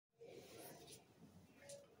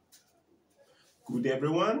Good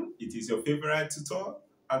everyone, it is your favorite tutor,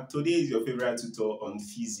 and today is your favorite tutor on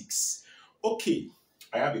physics. Okay,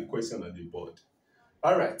 I have a question on the board.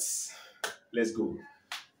 All right, let's go.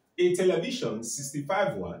 A television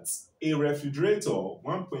 65 watts, a refrigerator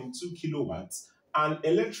 1.2 kilowatts, an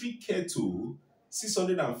electric kettle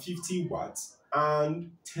 650 watts,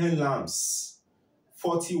 and 10 lamps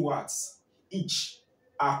 40 watts each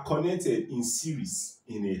are connected in series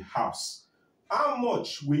in a house. How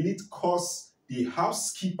much will it cost the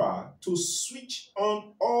housekeeper to switch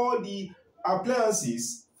on all the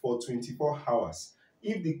appliances for 24 hours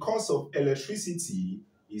if the cost of electricity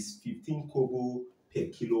is 15 kobo per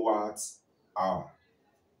kilowatt hour?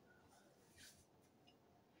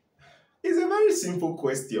 It's a very simple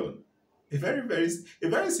question. A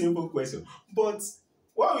very simple question. But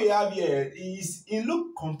what we have here is, it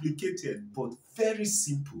looks complicated, but very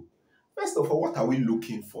simple. First of all, what are we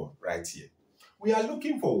looking for right here? We are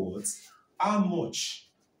looking for what? How much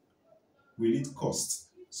will it cost?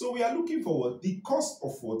 So we are looking for what? The cost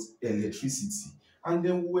of what? Electricity. And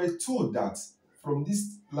then we were told that from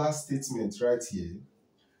this last statement right here,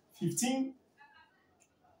 15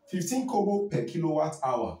 kobo per kilowatt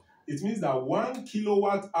hour. It means that 1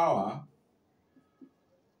 kilowatt hour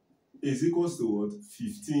is equals to what?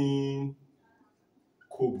 15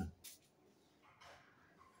 kobo.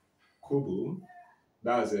 Kobo,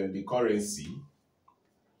 that's the currency.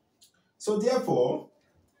 So therefore,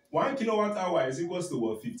 1 kilowatt hour is equals to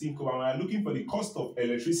what? 15 kobo. And we are looking for the cost of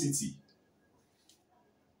electricity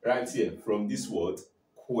right here from this word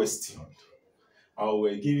question. And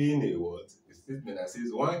we're giving a word, a statement that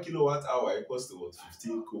says 1 kilowatt hour equals to what?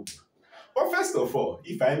 15 kobo. But first of all,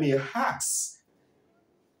 if I may ask,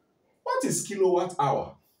 what is kilowatt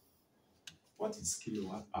hour? What is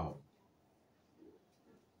kilowatt hour?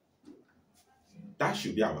 That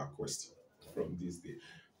should be our question from this day.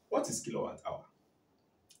 What is kilowatt hour?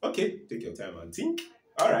 Okay, take your time and think.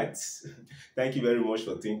 All right. Thank you very much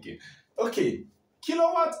for thinking. Okay,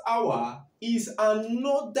 kilowatt hour is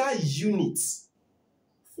another unit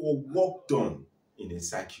for work done in a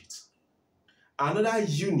circuit. Another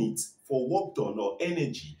unit for work done or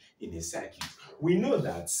energy in a circuit. We know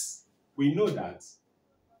that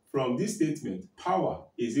from this statement, power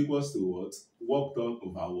is equals to what? Work done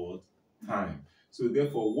over what? Time. So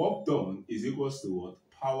therefore, work done is equals to what?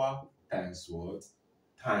 Power times what?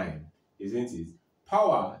 Time, isn't it?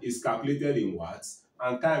 Power is calculated in watts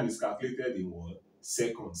and time is calculated in what?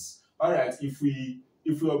 Seconds. All right, if we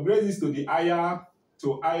upgrade this to the higher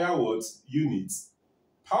what? Units,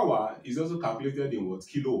 power is also calculated in what?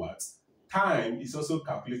 Kilowatts. Time is also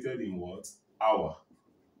calculated in what? Hour.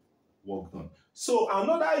 Work done. So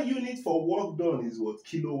another unit for work done is what?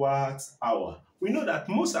 Kilowatt hour. We know that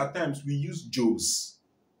most of the times we use joules.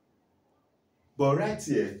 But right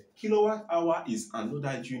here, kilowatt hour is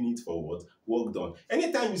another unit for what? Work done.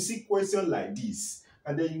 Anytime you see question like this,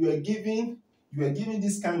 and then you are giving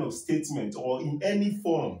this kind of statement or in any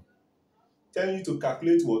form, telling you to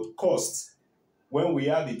calculate what? Cost. When we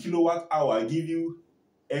have a kilowatt hour, give you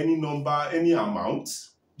any number, any amount,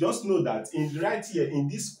 just know that right here in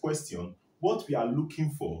this question, what we are looking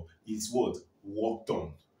for is what? Work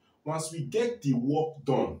done. Once we get the work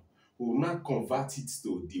done, we will now convert it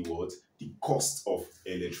to the what? The cost of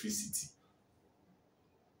electricity.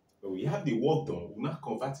 When we have the work done, we will now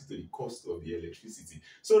convert it to the cost of the electricity.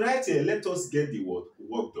 So right here, let us get the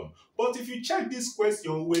work done. But if you check this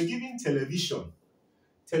question, we're given television.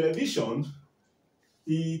 Television,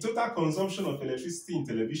 the total consumption of electricity in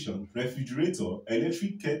television, refrigerator,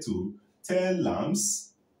 electric kettle, 10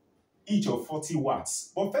 lamps, each of 40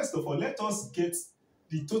 watts. But first of all, let us get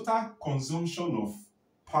the total consumption of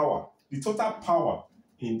power, the total power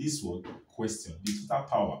in this word question, the total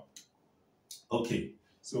power. Okay,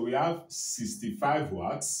 so we have 65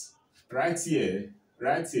 watts. Right here,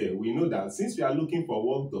 we know that since we are looking for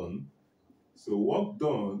work done, so work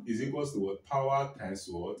done is equals to what? Power times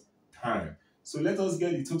what? Time. So let us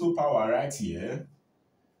get the total power right here.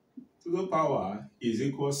 Total power is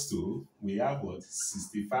equals to, we have what?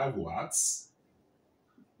 65 watts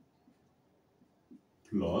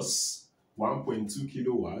plus 1.2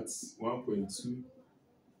 kilowatts, 1.2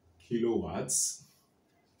 kilowatts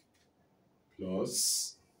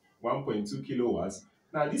plus 1.2 kilowatts.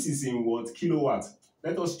 Now this is in what? Kilowatts.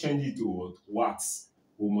 Let us change it to what? Watts.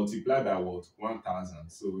 We'll multiply by what? 1000.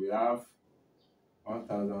 So we have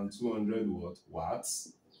 1200 what?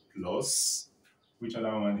 Watts plus, which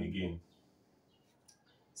other one again?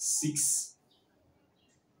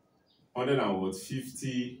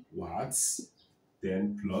 650 watts.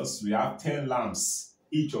 Then plus, we have 10 lamps,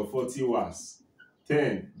 each of 40 watts.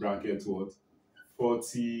 10 bracket what?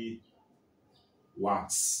 40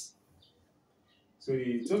 watts. So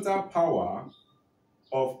the total power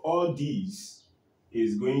of all these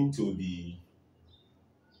is going to be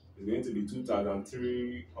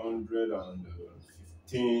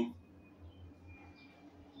 2,315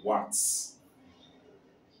 watts.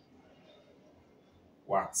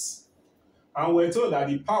 And we're told that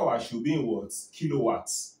the power should be in what?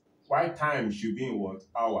 Kilowatts. While time should be in what?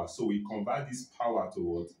 Hours. So we convert this power to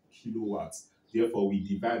what? Kilowatts. Therefore, we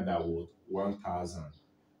divide that what? 1,000.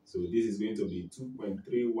 So this is going to be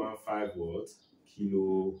 2.315 what?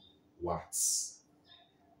 Kilowatts.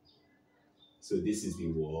 So this is the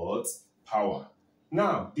what? Power.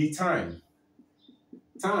 Now, the time.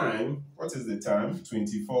 Time, what is the time?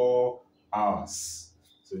 24 hours.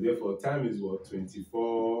 So therefore, time is what?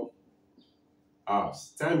 24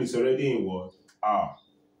 hours. Time is already in what? Hour.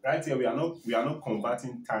 Right here, we are not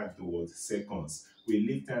converting time to what? Seconds. We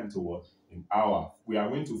leave time to what? In hour. We are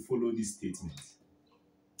going to follow this statement.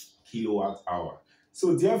 Kilowatt hour.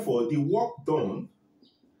 So therefore, the work done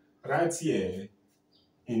right here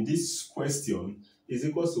in this question is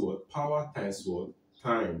equals to what? Power times what?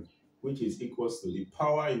 Time, which is equals to the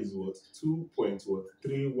power is what?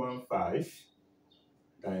 2.315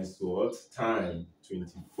 times what? Time,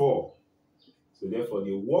 24. So therefore,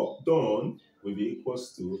 the work done will be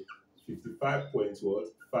equals to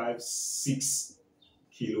 55.56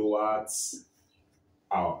 kilowatts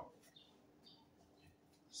hour.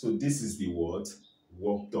 So this is the word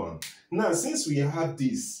work done. Now, since we have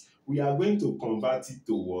this, we are going to convert it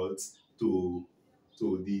to what? To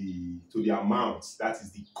the amount, that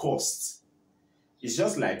is the cost. It's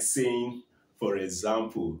just like saying, for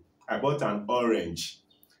example, I bought an orange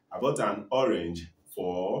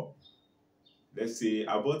for, let's say,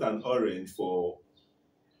 I bought an orange for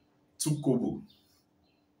 2 kobo.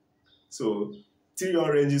 So 3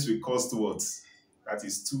 oranges will cost what? That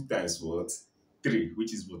is 2 times what? 3,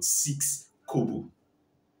 which is what? 6 kobo.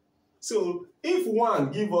 So if one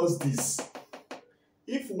give us this,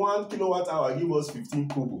 if 1 kilowatt hour give us 15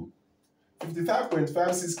 kobo,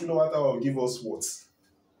 55.56 kilowatt hour will give us what?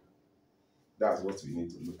 That's what we need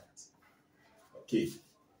to look at. Okay.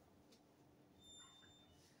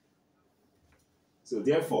 So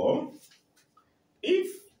therefore,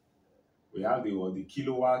 if we have the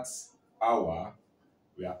kilowatt hour,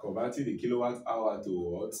 we are converting the kilowatt hour to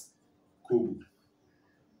what? Kobo.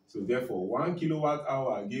 So therefore, 1 kilowatt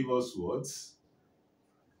hour give us what?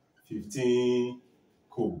 15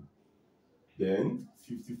 kobo. Then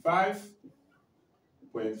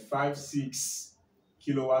 55.56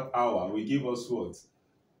 kilowatt hour will give us what?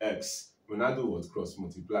 X. We now do what? Cross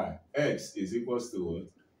multiply. X is equals to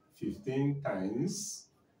what? 15 times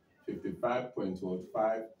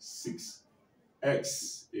 55.56.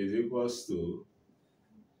 X is equals to,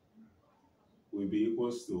 will be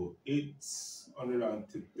equals to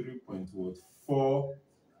 833.4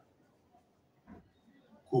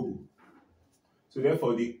 kobo. So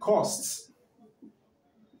therefore, the cost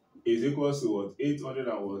is equals to what?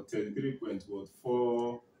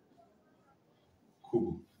 833.4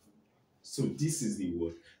 kobo. So this is the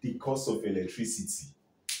what? The cost of electricity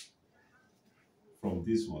from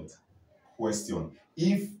this what? Question.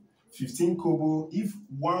 If 15 kobo, if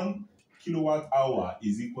 1 kilowatt hour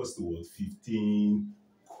is equals to what? 15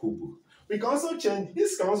 kobo. We can also change,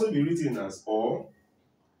 this can also be written as, or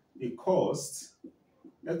the cost,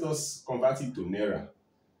 let us convert it to Naira.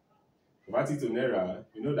 Convert it to Naira,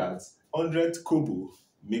 you know that 100 kobo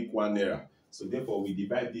make 1 Naira. So therefore, we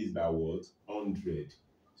divide this by what? 100.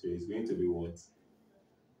 So it's going to be what?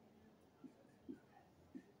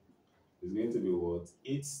 It's going to be what?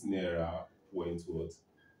 8 Naira point what?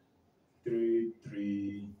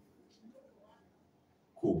 33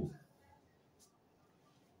 kobo.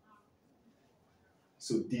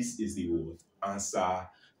 So this is the word answer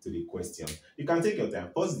to the question. You can take your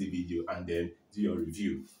time, pause the video, and then do your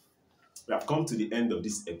review. We have come to the end of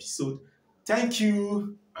this episode. Thank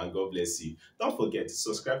you, and God bless you. Don't forget to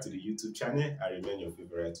subscribe to the YouTube channel and remain your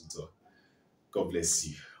favorite tutor. God bless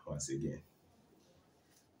you once again.